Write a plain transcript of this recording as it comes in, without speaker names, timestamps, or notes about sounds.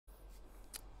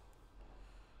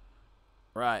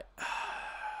Right.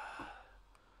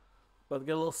 About to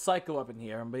get a little psycho up in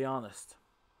here and be honest.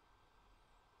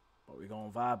 But we're gonna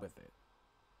vibe with it.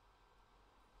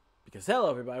 Because hello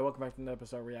everybody, welcome back to another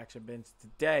episode of Reaction Binge.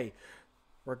 Today,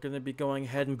 we're gonna be going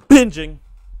ahead and binging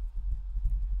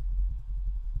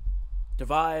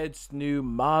Divide's new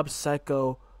Mob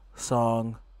Psycho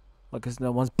song, like it's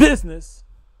no one's business,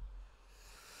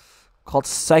 called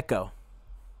Psycho.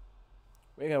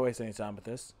 We ain't gonna waste any time with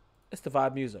this. It's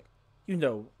Divide music. You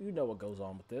know what goes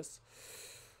on with this.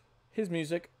 His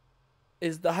music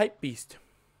is the hype beast.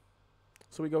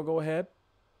 So we go ahead,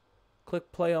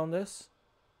 click play on this,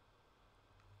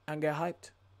 and get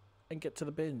hyped, and get to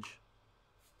the binge.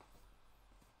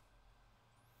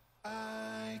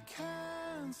 I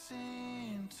can't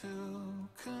seem to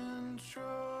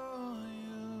control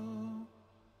you.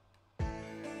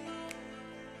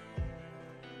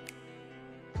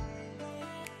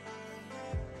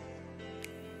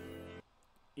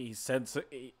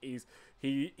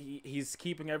 He's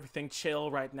keeping everything chill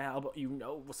right now, but you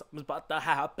know something's about to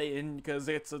happen because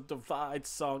it's a Divide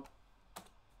song.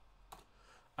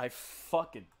 I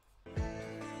fucking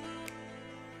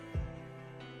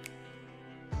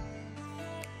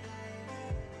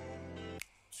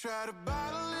Try to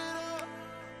bottle it up,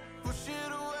 push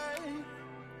it away.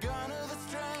 Gone are the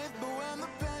strength, but when the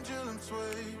pendulum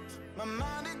sways, my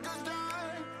mind it goes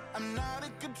dark, I'm not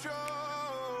in control.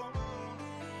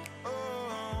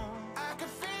 Oh, I can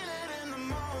feel it in the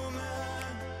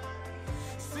moment.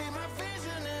 See, my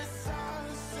vision is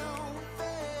starts to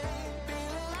fade.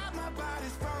 Feeling like my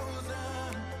body's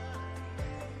frozen.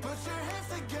 Put your hands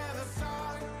together,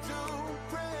 start to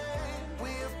pray. We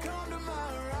have come to my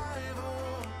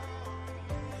arrival.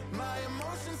 My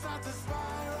emotions start to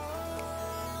spiral.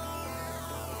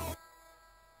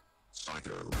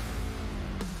 Psycho.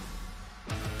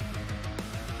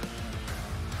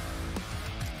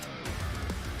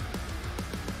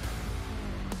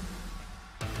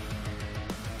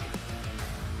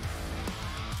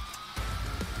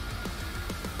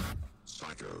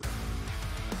 Psycho.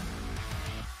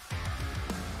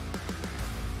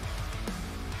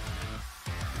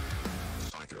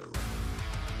 Psycho.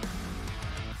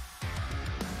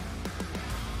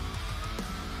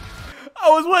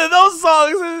 Oh, it's one of those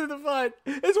songs, isn't it, Divide?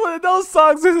 It's one of those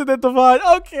songs, isn't it, Divide?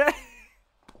 Okay.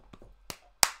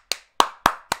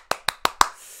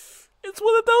 It's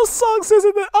one of those songs,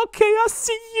 isn't it? Okay, I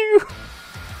see you.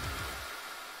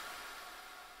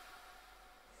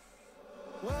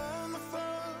 When the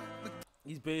fog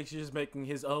He's basically just making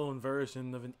his own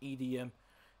version of an EDM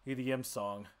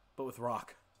song, but with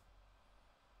rock.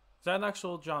 Is that an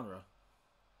actual genre?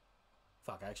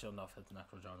 Fuck, I actually don't know if it's an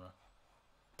actual genre.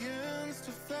 begins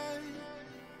to fade,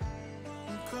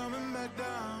 I'm coming back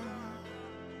down.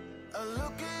 I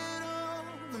look at all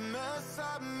the mess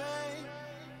I've made.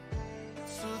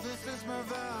 So this is my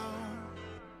vow.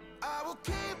 I will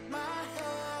keep my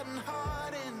head and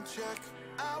heart in check.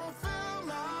 I will fill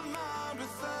my mind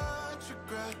with such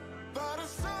regret. But if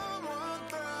someone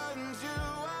threatens you,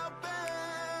 I'll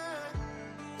bet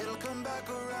it'll come back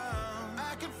around.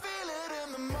 I can feel it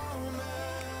in the moment.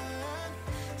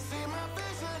 See my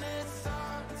vision, it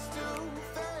starts to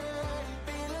fade.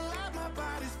 Feeling like my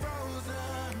body's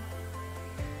frozen.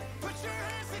 Put your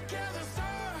hands together,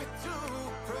 start to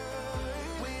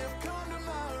pray. We have come to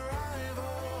my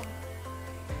arrival.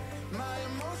 My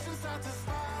emotions start to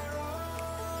spiral.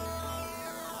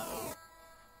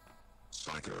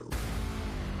 Psycho.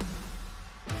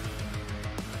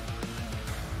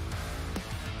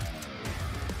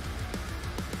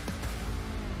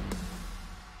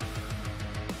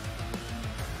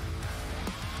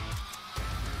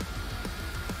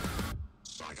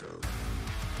 Psycho.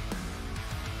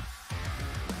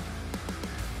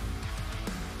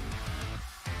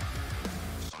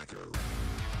 Psycho.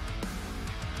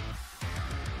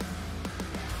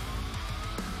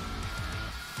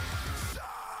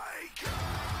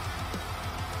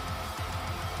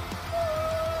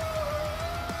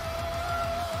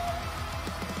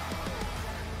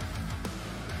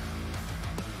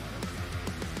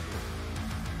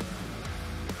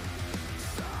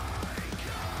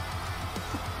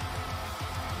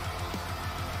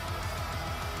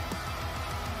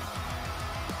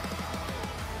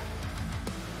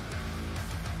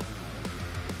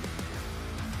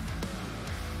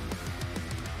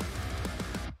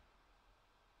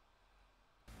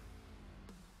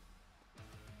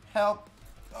 Help.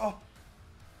 Oh.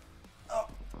 Oh,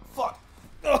 fuck.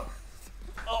 Oh,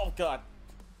 oh God.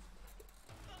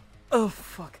 Oh,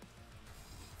 fuck.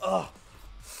 Oh.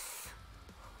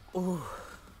 Ooh.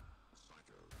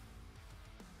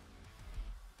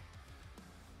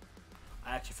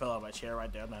 I actually fell out of my chair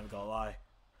right there. I'm not even gonna lie.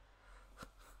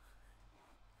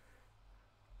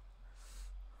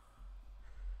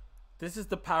 This is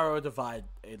the power of Divide,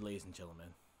 ladies and gentlemen.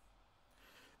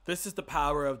 This is the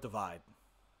power of Divide.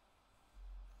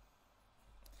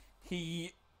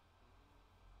 He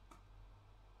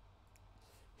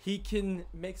can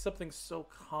make something so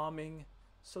calming,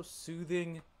 so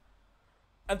soothing,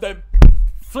 and then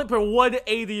flip a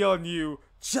 180 on you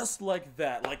just like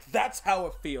that. Like, that's how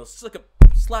it feels. Just like a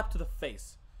slap to the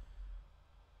face.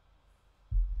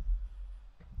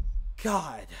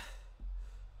 God.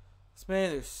 This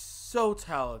man is so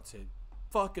talented.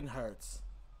 Fucking hurts.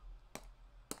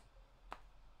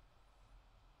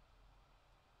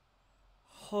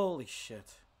 Holy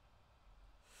shit.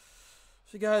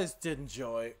 If you guys did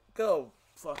enjoy, go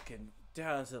fucking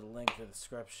down to the link in the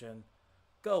description.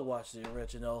 Go watch the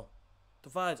original.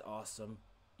 Divide's awesome.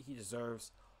 He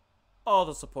deserves all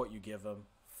the support you give him.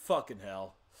 Fucking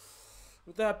hell.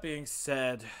 With that being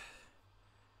said,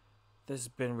 this has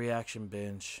been Reaction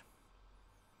Binge.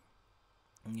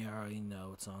 You already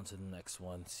know it's on to the next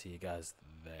one. See you guys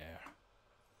there.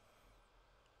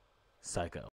 Psycho.